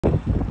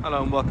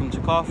Hello and welcome to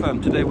Car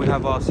Firm. Today we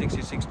have our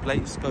 66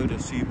 plate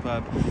Skoda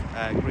Superb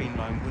green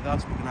line with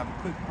us. We can have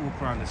a quick walk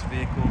around this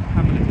vehicle,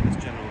 have a look at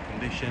its general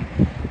condition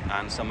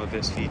and some of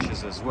its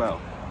features as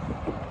well.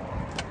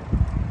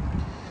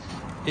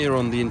 Here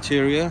on the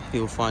interior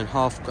you'll find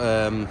half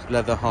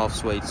leather, half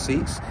suede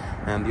seats,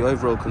 and the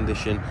overall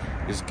condition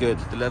is good.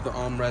 The leather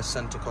armrest,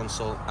 center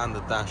console and the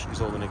dash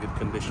is all in a good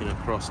condition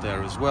across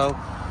there as well.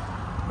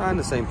 And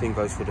the same thing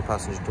goes for the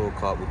passenger door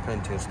cart with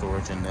plenty of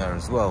storage in there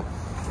as well.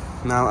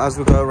 Now, as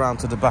we go around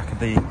to the back of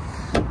the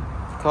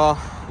car,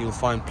 you'll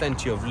find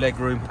plenty of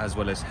legroom as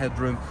well as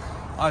headroom,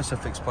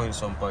 isofix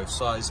points on both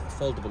sides,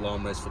 foldable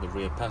armrests for the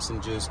rear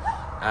passengers,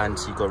 and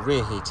you've got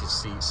rear heated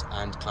seats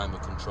and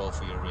climate control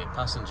for your rear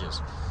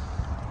passengers.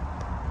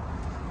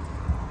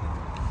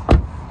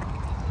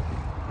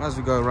 As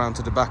we go around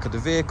to the back of the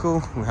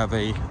vehicle, we have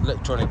a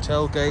electronic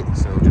tailgate,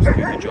 so it'll just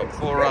do the job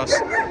for us,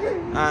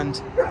 and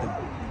the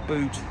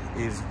boot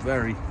is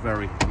very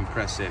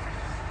impressive.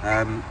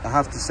 I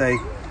have to say,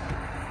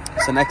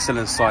 it's an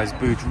excellent size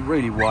boot,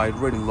 really wide,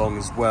 really long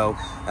as well.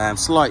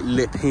 Slight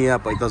lip here,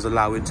 but it does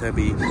allow it to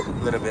be a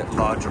little bit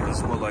larger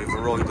as well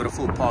overall. You've got a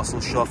full parcel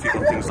shelf, you've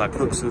got things like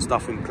hooks and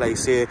stuff in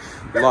place here,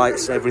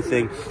 lights,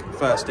 everything.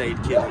 First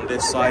aid kit on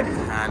this side,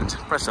 and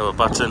press of a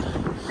button,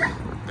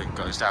 it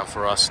goes down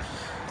for us.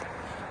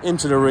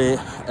 Into the rear,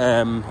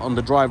 on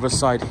the driver's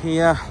side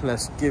here,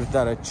 let's give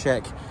that a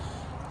check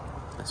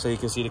so you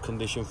can see the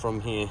condition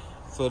from here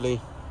fully.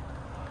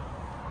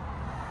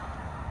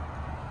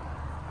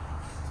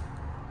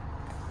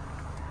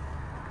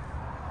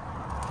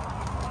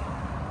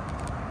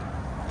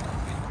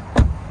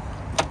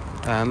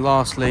 And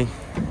lastly,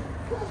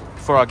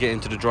 before I get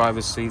into the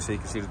driver's seat, so you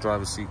can see the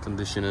driver's seat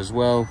condition as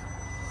well,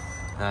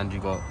 and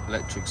you've got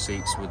electric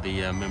seats with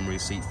the memory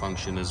seat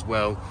function as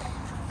well.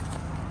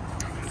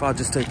 If I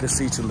just take the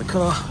seat in the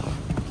car.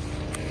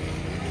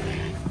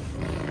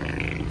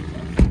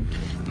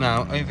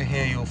 Now over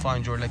here you'll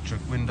find your electric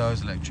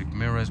windows, electric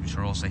mirrors, which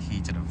are also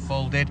heated and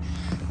folded,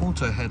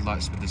 auto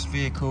headlights with this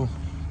vehicle,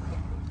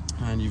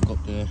 and you've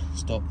got the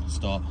stop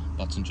start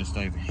button just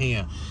over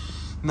here.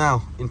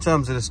 Now, in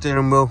terms of the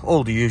steering wheel,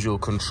 all the usual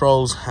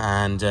controls,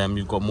 and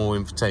you've got more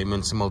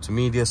infotainment and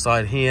multimedia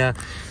side here,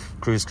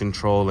 cruise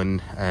control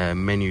and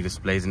menu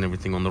displays and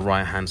everything on the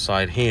right hand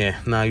side here.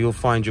 Now you'll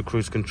find your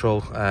cruise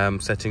control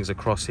settings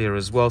across here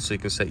as well, so you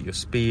can set your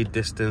speed,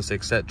 distance,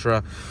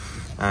 etc.,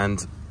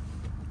 and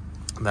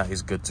that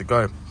is good to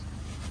go.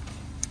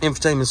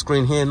 Infotainment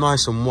screen here,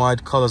 nice and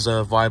wide, colors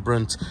are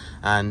vibrant,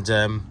 and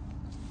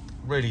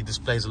really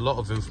displays a lot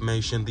of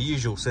information. The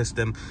usual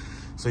system,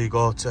 so you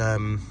got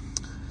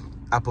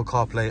Apple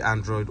CarPlay,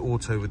 Android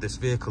Auto with this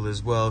vehicle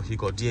as well. You've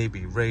got DAB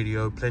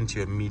radio,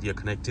 plenty of media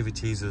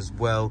connectivities as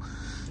well.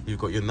 You've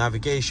got your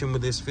navigation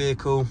with this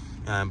vehicle,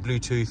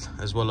 Bluetooth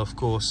as well, of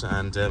course.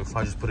 And if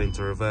I just put it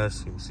into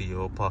reverse, you'll see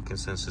your parking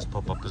sensors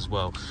pop up as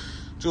well.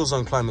 Dual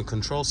zone climate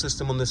control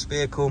system on this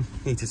vehicle,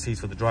 heated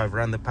seats for the driver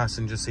and the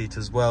passenger seat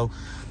as well.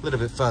 A little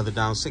bit further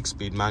down,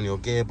 6-speed manual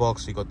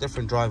gearbox. You've got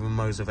different driving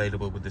modes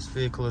available with this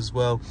vehicle as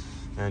well.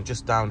 And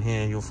just down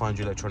here you'll find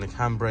your electronic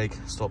handbrake,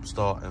 stop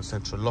start and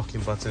central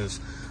locking buttons.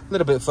 A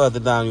little bit further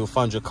down you'll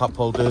find your cup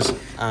holders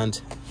and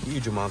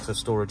huge amount of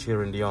storage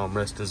here in the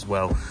armrest as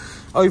well.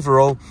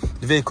 Overall,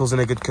 the vehicle's in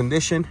a good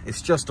condition.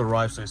 It's just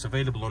arrived, so it's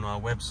available on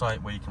our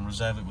website, where you can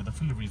reserve it with a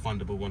fully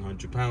refundable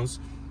 £100,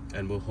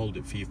 and we'll hold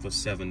it for you for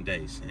 7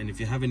 days. And if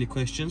you have any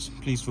questions,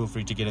 please feel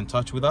free to get in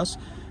touch with us,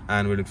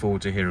 and we look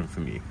forward to hearing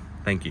from you.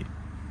 Thank you.